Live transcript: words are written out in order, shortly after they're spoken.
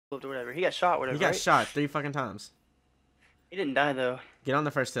or whatever. He got shot, whatever. He got right? shot 3 fucking times. He didn't die though. Get on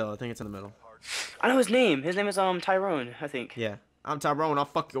the first hill. I think it's in the middle. I know his name. His name is Tyrone, I think. Yeah. I'm Tyrone. I'll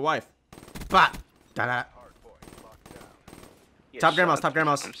fuck your wife. Bop. Da da. Top grandma's. Top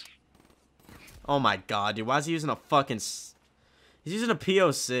grandma's. Oh my god, dude. Why is he using a fucking... He's using a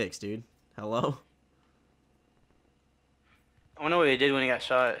PO6, dude. Hello? I wonder what he did when he got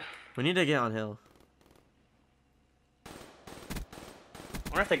shot. We need to get on hill. I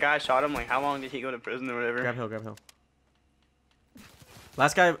wonder if the guy shot him, like, how long did he go to prison or whatever? Grab hill, grab hill.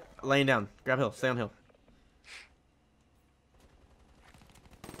 Last guy laying down. Grab hill. Stay on hill.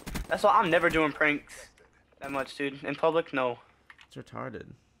 That's why I'm never doing pranks that much, dude. In public, no. It's retarded.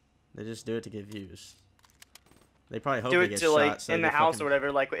 They just do it to get views. They probably hope Do they it get to, shot. like, So in the house or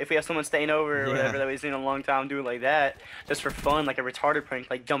whatever. Like, if we have someone staying over or whatever that we've seen in a long time, do it like that. Just for fun, like a retarded prank,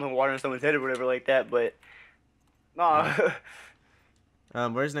 like dumping water in someone's head or whatever like that. But, nah.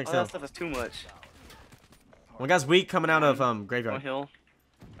 Where's next All hill? that stuff is too much. One guy's weak coming out of On a graveyard. hill.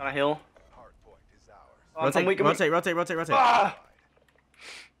 On a hill. Oh, Rotate, I'm weak, rotate, rotate, rotate, rotate. Ah!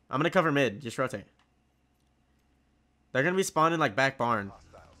 I'm gonna cover mid. Just rotate. They're gonna be spawning like back barn.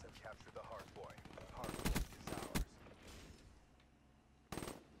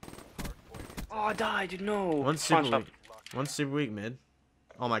 Oh, I died, dude. No. One's super weak. One's super weak mid.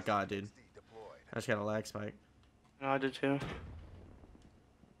 Oh my god, dude. I just got a lag spike. No, I did too.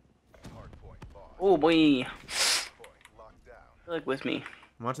 Oh boy. Like with me.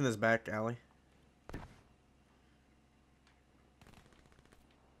 I'm watching this back alley.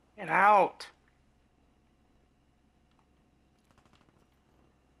 Get out.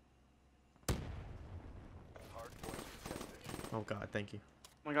 Oh god, thank you.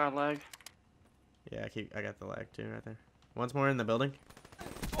 Oh my god, lag. Yeah, I got the lag too right there. Once more in the building.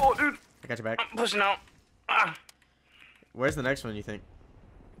 Oh, dude. I got your back. I'm pushing out. Ah. Where's the next one, you think?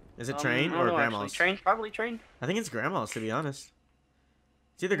 Is it train I or don't know, grandma's? actually. Train? Probably train. I think it's grandma's, to be honest.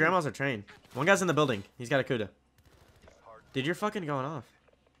 It's either grandma's or train. One guy's in the building. He's got a Kuda. Dude, you're fucking going off.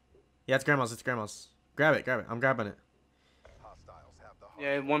 Yeah, it's grandma's. It's grandma's. Grab it, grab it. I'm grabbing it.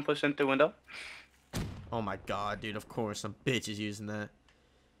 Yeah, one push in through window. Oh my god, dude. Of course, some bitch is using that.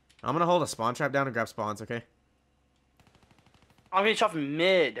 I'm gonna hold a spawn trap down and grab spawns, okay? I'm getting shot from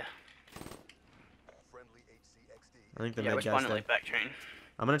mid. I think the Yeah, we're mid guy's spawning dead. like back train.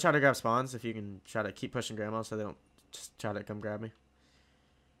 I'm gonna try to grab spawns if you can try to keep pushing grandma so they don't just try to come grab me.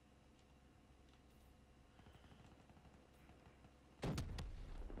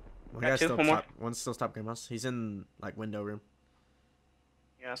 One guy's still top. One's still top grandma's. He's in like window room.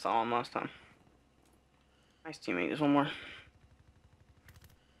 Yeah, I saw him last time. Nice teammate. There's one more.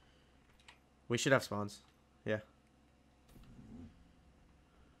 We should have spawns. Yeah.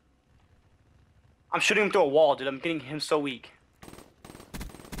 I'm shooting him through a wall, dude. I'm getting him so weak.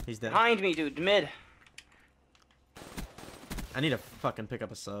 He's dead. Behind me, dude. Mid. I need to fucking pick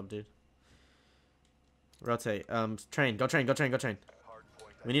up a sub, dude. Rotate. Train. Go train. Go train. Go train.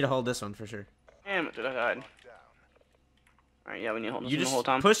 We need to hold this one for sure. Damn it, dude. I died. Alright, yeah, we need to hold this You one the just whole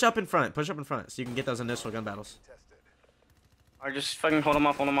time. push up in front. Push up in front so you can get those initial gun battles. Alright, just fucking hold him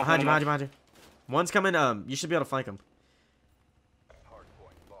off, hold him off, Behind hold you, him behind you, behind you. One's coming. You should be able to flank him.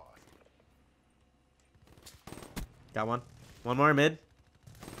 Got one. One more mid.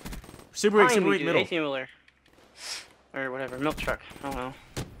 Super weak, super weak middle. 18-wheeler. Or whatever, milk truck. I don't know.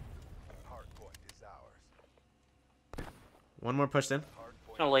 One more pushed in.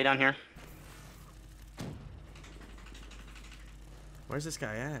 I'm gonna lay down here. Where's this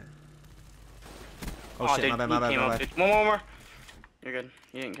guy at? Oh, Oh, shit, dude, my bad, he my bad, came my up, bad. dude. One more. You're good.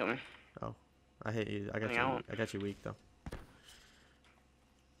 You didn't kill me. Oh, I hate you. I got Hang you. out. I got you weak though.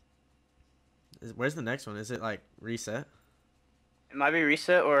 Where's the next one? Is it like reset? It might be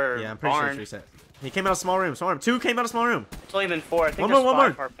reset or Yeah, I'm pretty sure barn. it's reset. He came out of small room. Small room. Two came out of small room. It's only been 4. I think One there's more, 5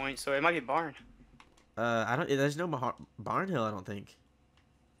 one hard points, so it might be barn. I don't. There's no barn hill. I don't think.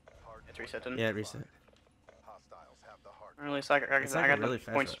 It's reset then. Yeah, it reset. Or at least I got It's like really the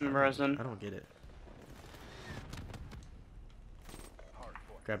fast. points memorized in. I don't get it.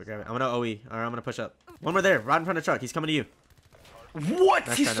 Grab it, grab it. I'm gonna OE. Or I'm gonna push up. One more there, right in front of the truck. He's coming to you. What?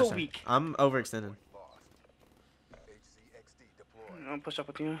 Nice He's try, so nice try. weak. I'm overextending. I'll push up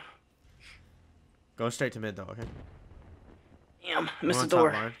with you. Go straight to mid though, okay? Damn, I'm missed on the top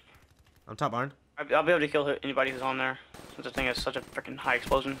door. barn. I'm top barn. I'll be able to kill anybody who's on there. Since the thing has such a freaking high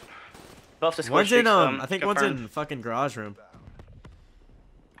explosion. Buff the square One's in streaks, I think one's confirmed. in fucking garage room.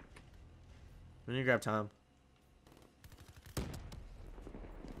 We need to grab Tom.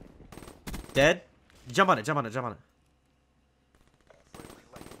 Dead? Jump on it, jump on it, jump on it.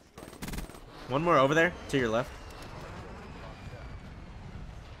 One more over there, to your left.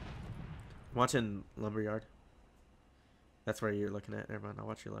 Watching lumberyard. That's where you're looking at. Never mind. I'll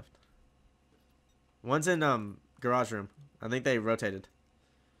watch your left. One's in garage room. I think they rotated.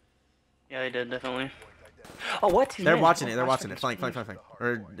 Yeah, they did definitely. Oh, what? They're watching it. They're watching it. Flank.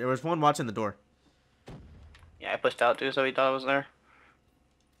 Or there was one watching the door. Yeah, I pushed out too, so he thought I was there.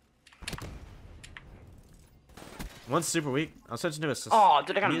 One's super weak. I'm switching to a. Oh,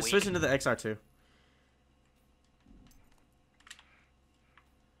 dude, I got him weak. Switching to the XR2.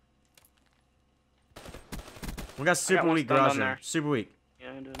 We got super weak garage room. Super weak.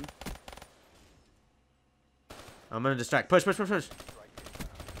 Yeah, I did. I'm gonna distract. Push.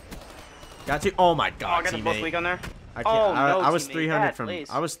 Got you. Oh my god, I got them both weak on there. I can't. Oh, no, I was teammate. 300 from. Please.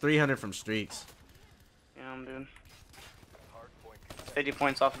 I was 300 from streaks. Yeah, I'm doing 50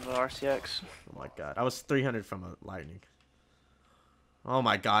 points off of the RCX. Oh my god, I was 300 from a lightning. Oh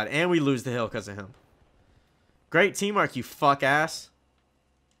my god, and we lose the hill because of him. Great teamwork, you fuck ass.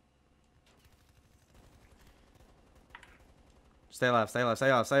 Stay alive. Stay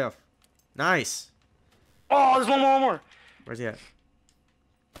off. Nice. Oh, there's one more. Where's he at?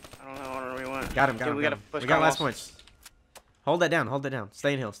 I don't know where we went. Got him. Dude, we got last points. Hold that down.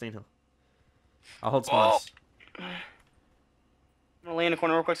 Stay in hill. I'll hold spawns. I'm gonna lay in the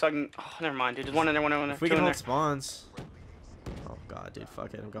corner real quick so I can. Oh, never mind, dude. There's one in there. If we can hold spawns. Oh god, dude.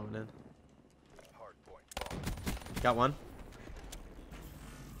 Fuck it. I'm going in. Got one.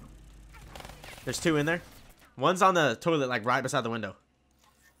 There's two in there. One's on the toilet, like right beside the window.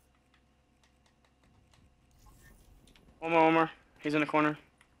 One more. He's in the corner.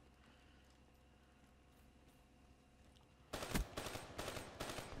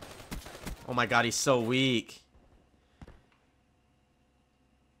 Oh my god, he's so weak.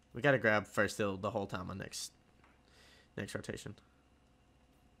 We gotta grab first hill the whole time on next rotation.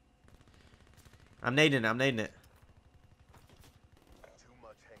 I'm nading it.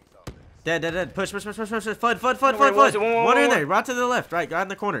 Dead. Push. Fud. One in there. Right to the left. Right in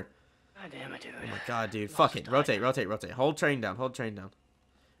the corner. God damn it, dude. Oh my god, dude. Fuck it. Rotate. Hold train down.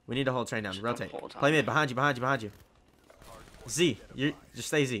 We need to hold train down. Rotate. Play mid. Behind you. Z. Just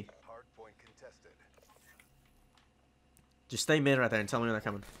stay Z. Just stay mid right there and tell me when they're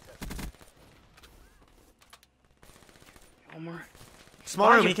coming. One more.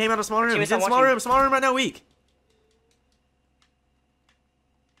 Small room. He came out of small room. He's in small room. Small room right now. Weak.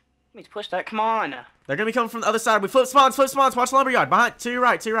 Let me push that. Come on. They're gonna be coming from the other side. We flip spawns. Watch lumberyard. Behind. To your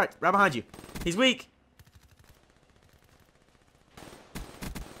right. Right behind you. He's weak.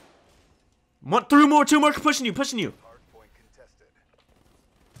 Two more pushing you.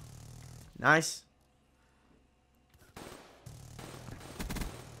 Nice.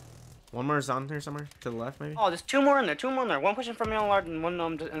 One more is on here somewhere to the left, maybe. Oh, there's two more in there. One pushing from me on large and one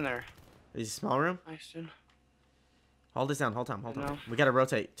in there. Is he small room? Nice, dude. Hold this down. Hold time. No. We gotta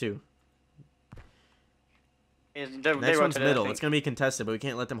rotate too. Next one's middle. It's gonna be contested, but we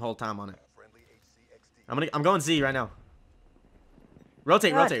can't let them hold time on it. I'm going Z right now.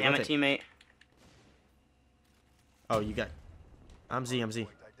 Rotate. Damn it, teammate. Oh, you got. I'm Z.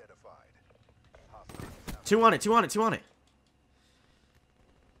 Two on it.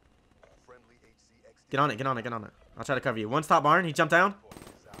 Get on it. I'll try to cover you. One stop barn. He jumped down.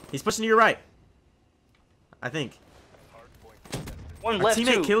 He's pushing to your right. I think. One left,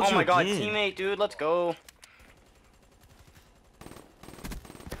 teammate killed oh you my god, again. teammate, dude, let's go.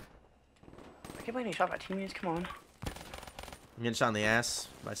 I can't believe he shot my teammates, come on. I'm getting shot in the ass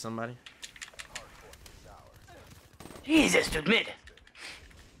by somebody. Jesus, dude, mid.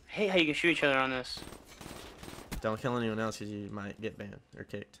 I hate how you can shoot each other on this. Don't kill anyone else because you might get banned or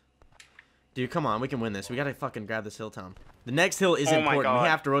kicked. Dude, come on, we can win this. We gotta fucking grab this hill town. The next hill is important. We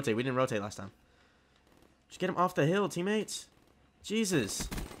have to rotate. We didn't rotate last time. Just get him off the hill, teammates. Jesus.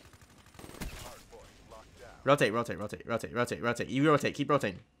 Rotate. You rotate. Keep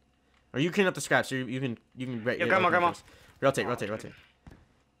rotating. Or you clean up the scraps. You can. Yo, grandma. Rotate.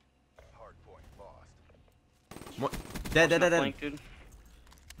 Dead. Flank, dude.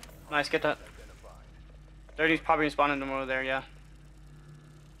 Nice, get that. 30's probably spawning them over there, yeah.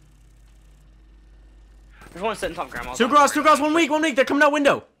 There's one sitting top grandma. Two cross. One weak. They're coming out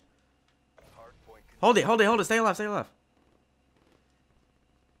window. Hold it. Stay alive.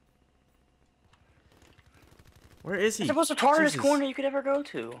 Where is he? It's the most retarded corner you could ever go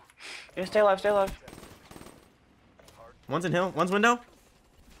to. Yeah, stay alive. One's in hill. One's window.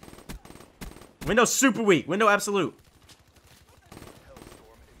 Window super weak. Window absolute.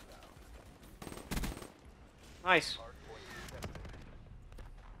 Nice.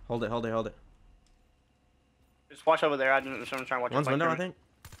 Hold it. Just watch over there. I'm trying to watch. One's window, I think.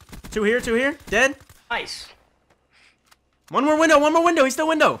 Two here. Dead. Nice. One more window. He's still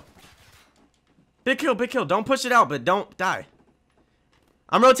window. Big kill, big kill. Don't push it out, but don't die.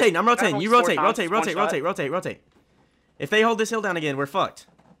 I'm rotating. I'm rotating. You rotate, rotate. If they hold this hill down again, we're fucked.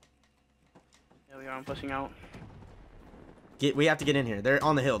 Yeah, we are. I'm pushing out. We have to get in here. They're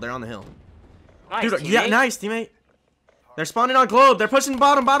on the hill. They're on the hill. Nice, dude, teammate. yeah, nice, teammate. They're spawning on globe. They're pushing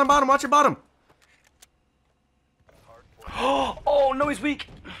bottom. Watch your bottom. Oh, no, he's weak.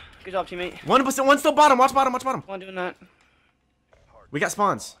 Good job, teammate. 1% still bottom. Watch bottom. I'm doing that. We got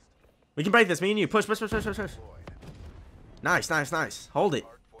spawns. We can break this. Me and you. Push. Nice. Hold it.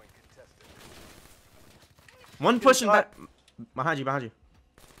 One pushing back. Behind you.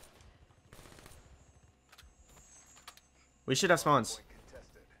 We should have spawns.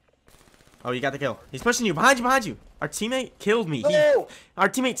 Oh, you got the kill. He's pushing you. Behind you. Our teammate killed me. Our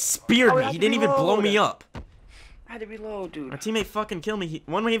teammate speared me. He didn't even blow me up. I had to reload, dude. Our teammate fucking killed me.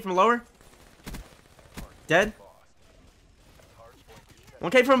 One came from lower. Dead.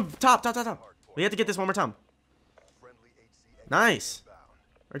 One came from top. We have to get this one more time. Nice.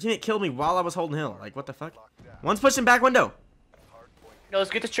 Our teammate killed me while I was holding hill. Like, what the fuck? One's pushing back window. Yo,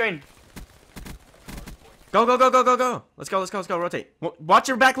 let's get this train. Go. Let's go. Rotate. Watch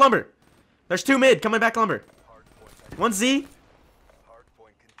your back lumber. There's 2 mid coming back lumber. 1 Z.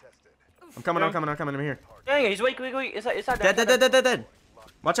 I'm coming. I'm here. Yeah, he's weak. It's not Dead.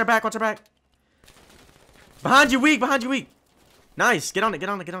 Watch our back. Behind you, weak. Nice. Get on it.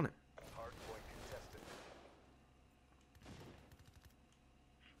 I'm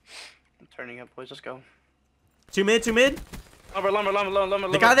turning up, boys. Let's go. 2 mid.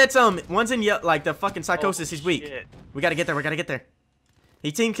 Lumber. The guy that's one's in like the fucking psychosis. He's weak. Shit. We gotta get there.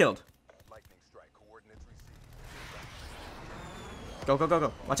 He team killed.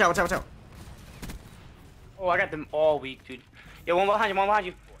 Go. Watch out. Oh, I got them all weak, dude. Yo, one behind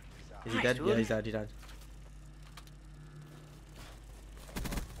you. Is he dead? Dude. Yeah, he's dead. He died.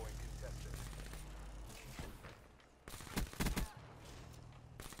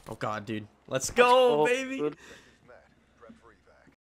 Oh god, dude. Let's go, baby. Good.